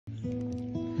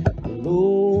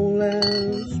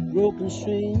lowlands, broken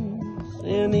strings,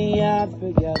 and the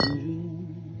odd-forgotten dreams.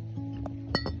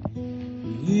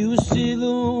 You were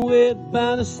silhouetted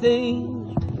by the stage,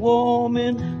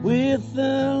 warming with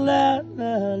the light.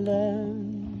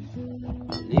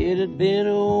 It had been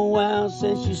a while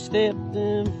since you stepped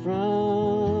in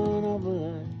front of a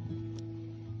light.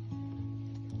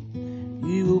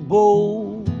 You were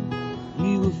bold,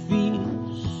 you were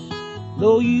fierce,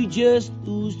 though you just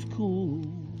oozed cool.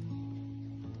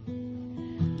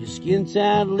 Your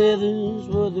skin-tight leathers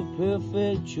were the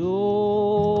perfect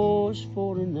choice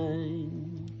for the night.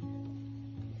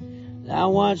 I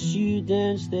watched you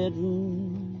dance that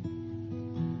room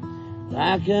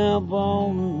like a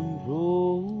ballroom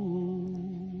pro.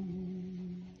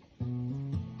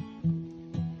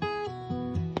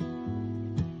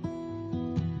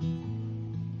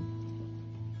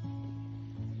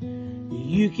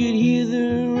 You could hear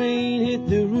the rain hit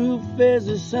the roof as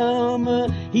the summer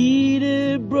heat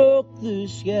had broke the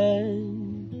sky.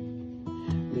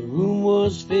 The room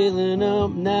was filling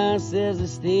up nice as the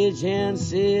stagehand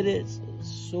said it's a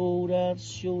sold-out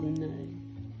show tonight.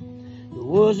 There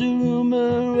was a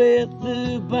rumor at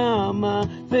the bar my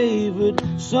favorite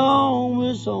song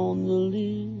was on the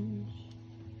list.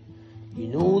 You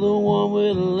know, the one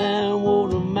with the line,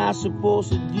 what am I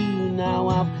supposed to do now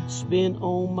I've spent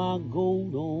all my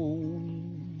gold on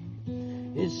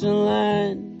you? It's a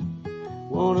line,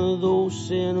 one of those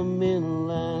sentimental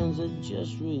lines that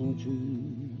just ring true.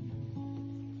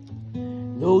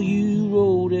 Though you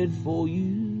wrote it for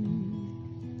you,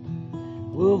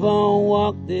 we've all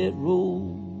walked that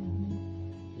road.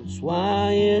 That's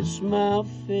why it's my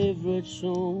favorite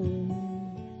song.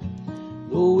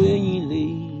 Though when you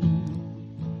lay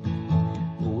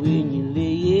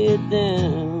it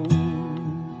down,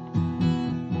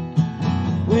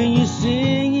 when you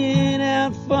sing it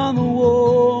out from the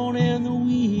worn and the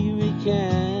weary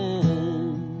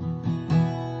kind,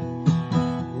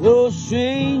 those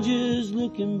strangers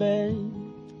looking back.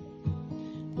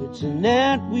 But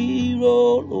tonight we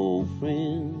roll, old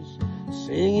friends,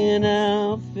 singing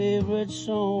our favorite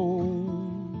songs.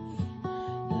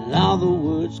 And all the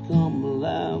words come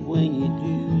alive when you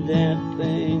do that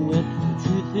thing with the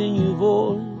truth in your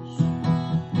voice.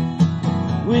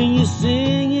 When you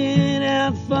sing it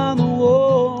out for the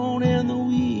worn and the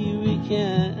weary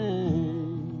kind.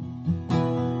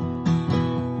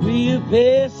 We are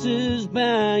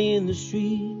passers-by in the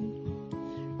street,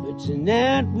 but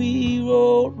tonight we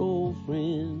roll, old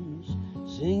friends,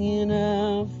 singing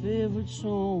our favorite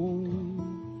song.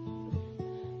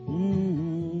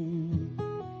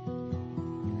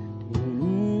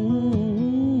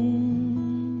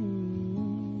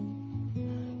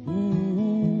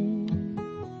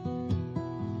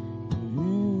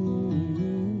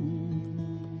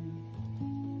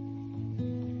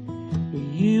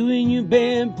 You and your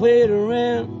band played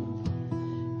around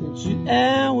and 2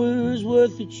 hours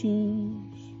worth of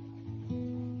tunes.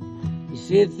 You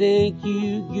said thank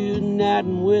you, good night,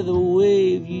 and with a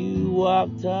wave you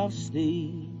walked off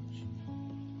stage.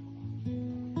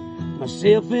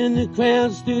 Myself in the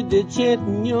crowd stood there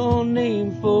chanting your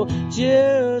name for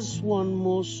just one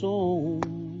more song.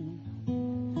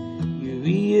 You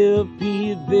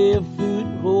reappeared barefoot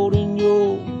holding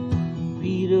your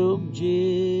beat up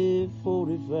J45.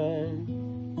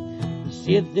 You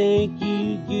said thank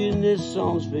you, goodness,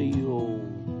 songs for you all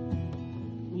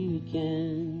we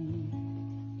can.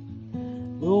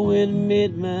 Though at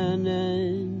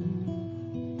midnight,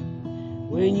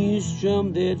 when you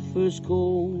strummed that first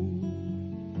chord,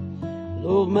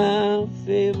 love, my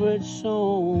favorite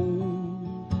song.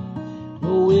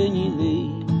 Oh, when you lay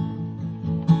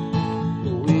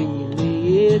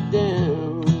it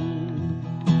down,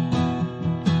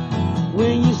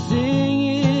 when you sing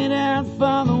it out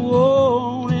for the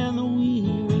worn and the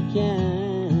weary kind.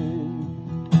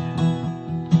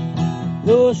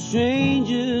 Those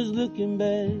strangers looking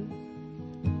back,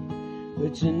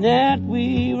 but tonight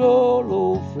we roll,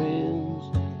 old friends,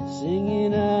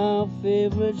 singing our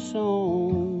favorite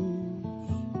songs.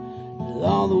 And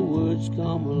all the words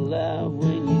come alive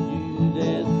when you do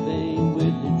that thing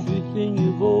with the truth in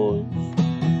your voice.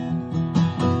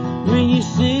 When you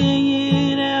sing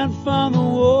it out for the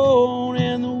worn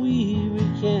and the weary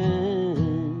kind.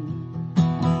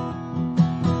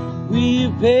 We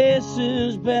are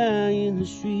passers-by in the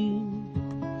street,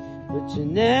 but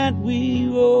tonight we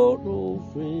roll, old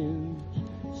friends,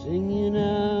 singing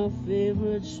our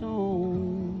favorite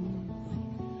songs.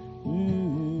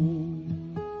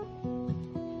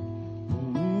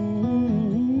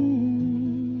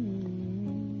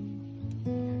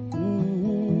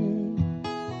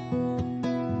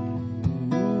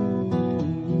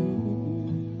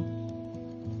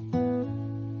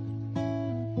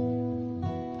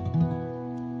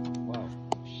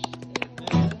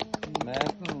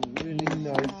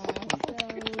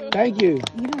 Thank you.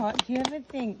 You know what? Do you ever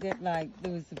think that like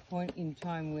there was a point in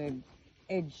time where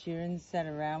Ed Sheeran sat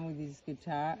around with his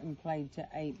guitar and played to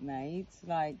 8 mates,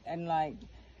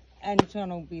 Anton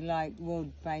will be like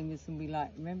world famous and be like,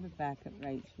 remember back at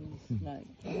Rachel's, like,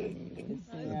 it's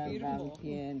around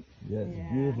barbecue and yes,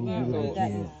 beautiful, beautiful. that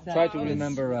is so Try to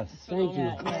remember us. Thank you.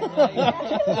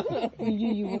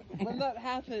 When that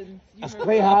happens, It's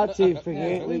quite hard to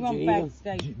forget. we like, want you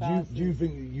backstage passes. Do you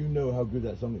think that you know how good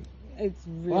that song is? It's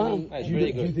really, It's Do really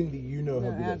you good. think that you know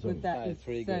how how good that song good is? that is. It's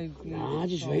really So good. beautiful. I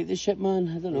just write the shit, man.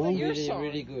 I don't know. Your Really, song.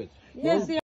 really good. Yes,